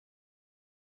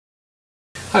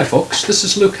Hi folks, this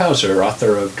is Luke Hauser,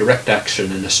 author of Direct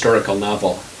Action, an historical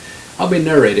novel. I'll be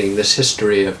narrating this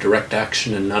history of direct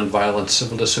action and nonviolent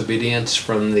civil disobedience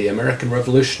from the American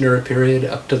Revolutionary period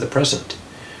up to the present.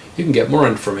 You can get more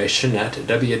information at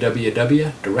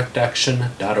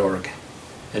www.directaction.org.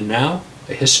 And now,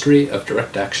 a history of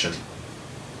direct action.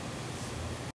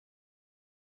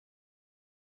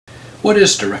 What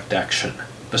is direct action,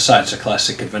 besides a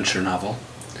classic adventure novel?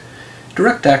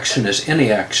 Direct action is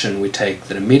any action we take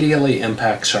that immediately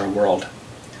impacts our world.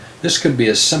 This could be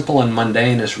as simple and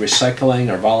mundane as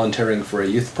recycling or volunteering for a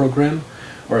youth program,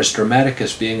 or as dramatic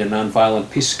as being a nonviolent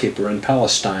peacekeeper in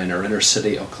Palestine or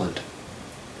inner-city Oakland.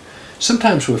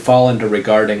 Sometimes we fall into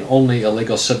regarding only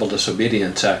illegal civil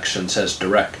disobedience actions as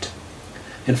direct.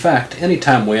 In fact, any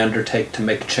time we undertake to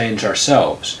make change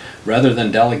ourselves, rather than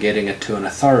delegating it to an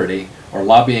authority or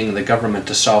lobbying the government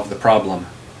to solve the problem,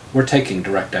 we're taking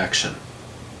direct action.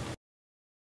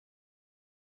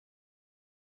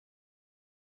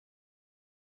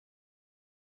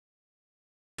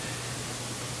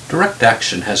 Direct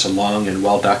action has a long and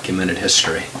well-documented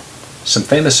history. Some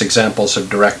famous examples of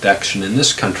direct action in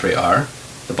this country are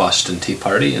the Boston Tea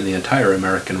Party and the entire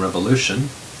American Revolution,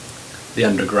 the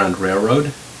Underground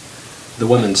Railroad, the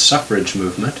women's suffrage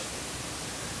movement,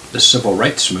 the civil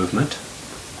rights movement,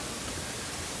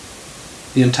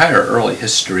 the entire early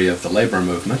history of the labor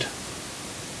movement,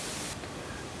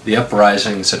 the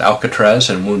uprisings at Alcatraz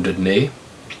and Wounded Knee,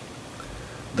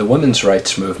 the women's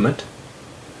rights movement,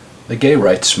 the gay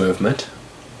rights movement,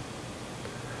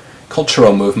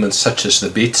 cultural movements such as the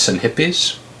Beats and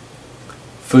Hippies,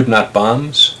 Food Not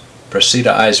Bombs,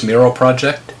 Presida I's Mural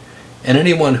Project, and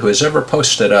anyone who has ever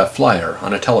posted a flyer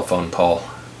on a telephone pole.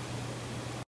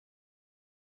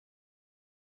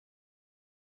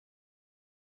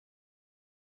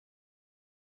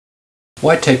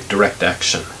 Why take direct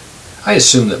action? I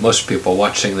assume that most people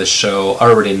watching this show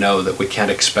already know that we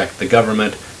can't expect the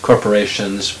government,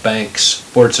 corporations, banks,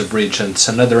 boards of regents,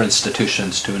 and other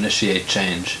institutions to initiate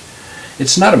change.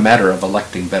 It's not a matter of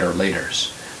electing better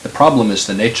leaders. The problem is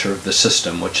the nature of the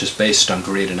system, which is based on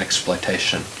greed and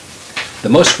exploitation. The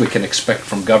most we can expect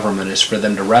from government is for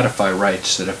them to ratify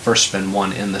rights that have first been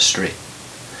won in the street.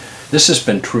 This has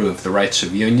been true of the rights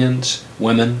of unions,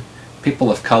 women, people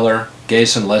of color,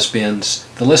 gays and lesbians.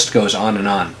 The list goes on and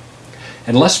on.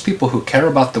 Unless people who care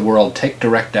about the world take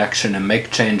direct action and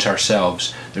make change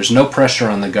ourselves, there's no pressure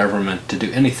on the government to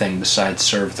do anything besides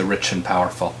serve the rich and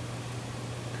powerful.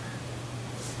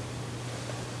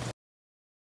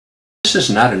 This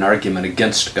is not an argument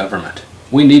against government.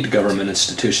 We need government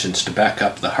institutions to back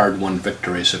up the hard-won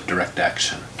victories of direct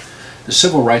action. The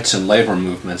civil rights and labor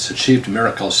movements achieved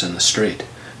miracles in the street,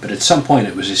 but at some point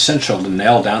it was essential to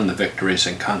nail down the victories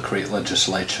in concrete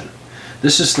legislation.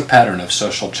 This is the pattern of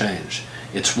social change.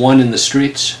 It's won in the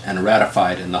streets and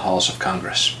ratified in the halls of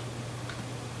Congress.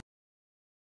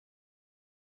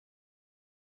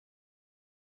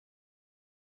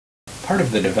 Part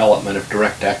of the development of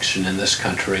direct action in this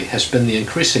country has been the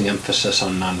increasing emphasis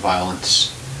on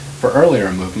nonviolence. For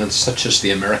earlier movements such as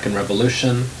the American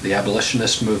Revolution, the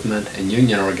abolitionist movement, and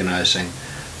union organizing,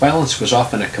 violence was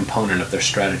often a component of their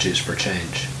strategies for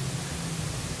change.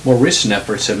 More recent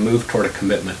efforts have moved toward a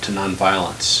commitment to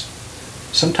nonviolence.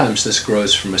 Sometimes this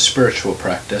grows from a spiritual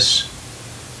practice,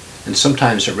 and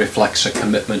sometimes it reflects a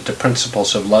commitment to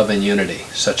principles of love and unity,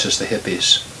 such as the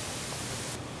hippies.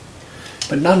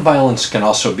 But nonviolence can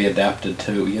also be adapted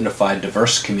to unify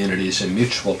diverse communities in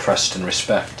mutual trust and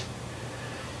respect.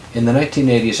 In the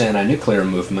 1980s anti-nuclear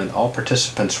movement, all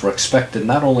participants were expected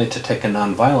not only to take a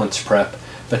nonviolence prep,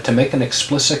 but to make an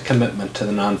explicit commitment to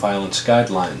the nonviolence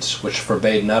guidelines, which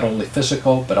forbade not only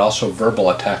physical but also verbal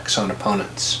attacks on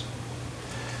opponents.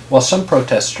 While some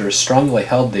protesters strongly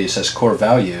held these as core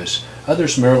values,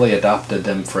 others merely adopted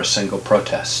them for a single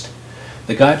protest.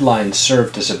 The guidelines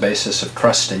served as a basis of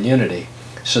trust and unity,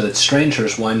 so that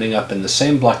strangers winding up in the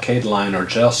same blockade line or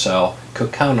jail cell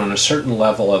could count on a certain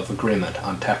level of agreement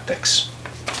on tactics.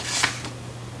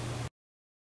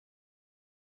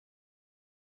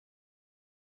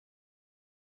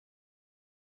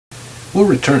 We'll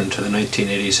return to the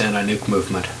 1980s anti-nuke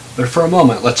movement, but for a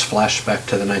moment let's flash back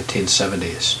to the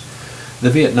 1970s. The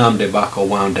Vietnam debacle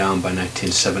wound down by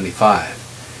 1975.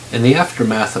 In the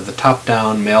aftermath of the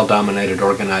top-down, male-dominated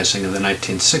organizing of the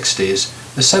 1960s,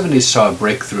 the 70s saw a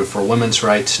breakthrough for women's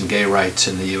rights and gay rights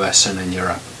in the US and in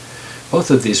Europe.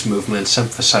 Both of these movements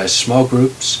emphasized small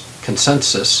groups,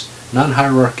 consensus,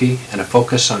 non-hierarchy, and a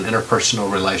focus on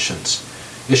interpersonal relations,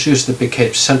 issues that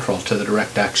became central to the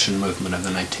direct action movement of the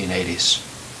 1980s.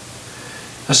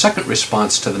 A second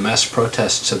response to the mass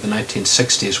protests of the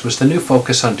 1960s was the new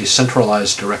focus on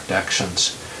decentralized direct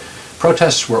actions.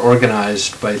 Protests were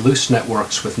organized by loose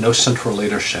networks with no central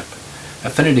leadership.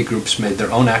 Affinity groups made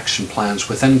their own action plans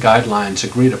within guidelines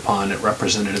agreed upon at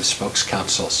representative spokes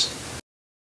councils.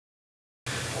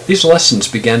 These lessons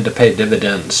began to pay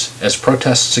dividends, as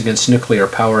protests against nuclear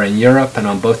power in Europe and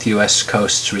on both U.S.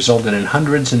 coasts resulted in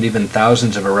hundreds and even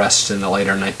thousands of arrests in the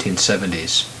later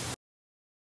 1970s.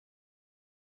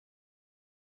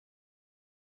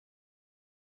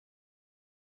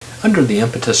 Under the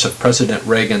impetus of President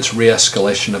Reagan's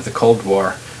re-escalation of the Cold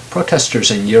War, protesters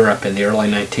in Europe in the early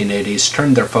 1980s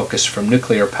turned their focus from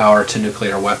nuclear power to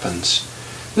nuclear weapons.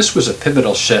 This was a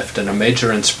pivotal shift and a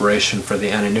major inspiration for the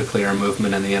anti-nuclear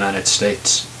movement in the United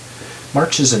States.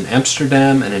 Marches in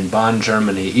Amsterdam and in Bonn,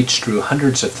 Germany each drew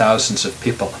hundreds of thousands of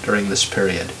people during this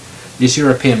period. These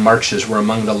European marches were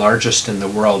among the largest in the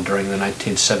world during the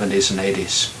 1970s and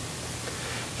 80s.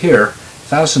 Here,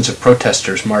 thousands of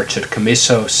protesters marched at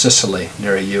Comiso, Sicily,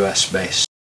 near a U.S. base.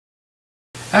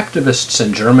 Activists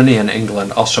in Germany and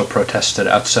England also protested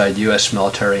outside U.S.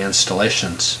 military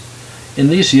installations. In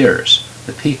these years,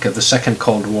 the peak of the Second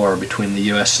Cold War between the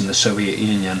U.S. and the Soviet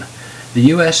Union, the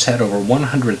U.S. had over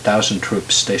 100,000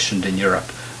 troops stationed in Europe,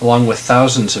 along with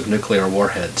thousands of nuclear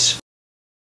warheads.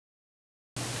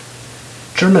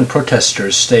 German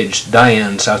protesters staged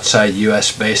die-ins outside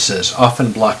U.S. bases,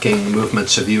 often blocking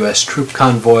movements of U.S. troop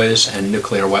convoys and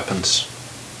nuclear weapons.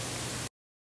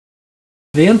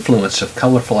 The influence of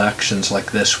colorful actions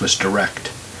like this was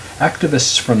direct.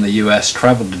 Activists from the U.S.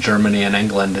 traveled to Germany and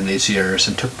England in these years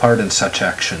and took part in such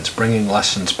actions, bringing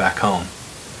lessons back home.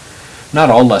 Not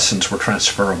all lessons were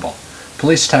transferable.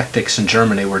 Police tactics in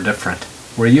Germany were different.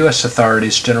 Where U.S.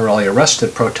 authorities generally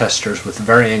arrested protesters with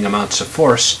varying amounts of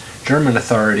force, German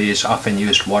authorities often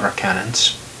used water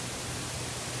cannons.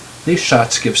 These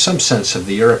shots give some sense of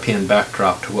the European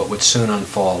backdrop to what would soon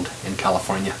unfold in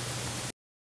California.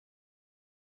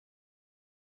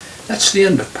 That's the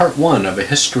end of Part 1 of A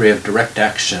History of Direct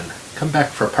Action. Come back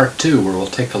for Part 2 where we'll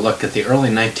take a look at the early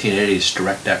 1980s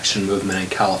direct action movement in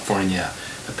California,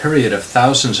 a period of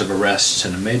thousands of arrests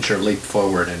and a major leap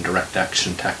forward in direct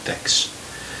action tactics.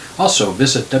 Also,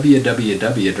 visit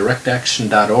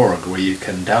www.directaction.org where you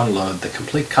can download the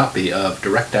complete copy of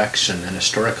Direct Action, an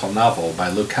historical novel by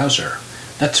Luke Hauser.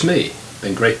 That's me.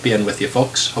 Been great being with you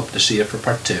folks. Hope to see you for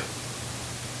Part 2.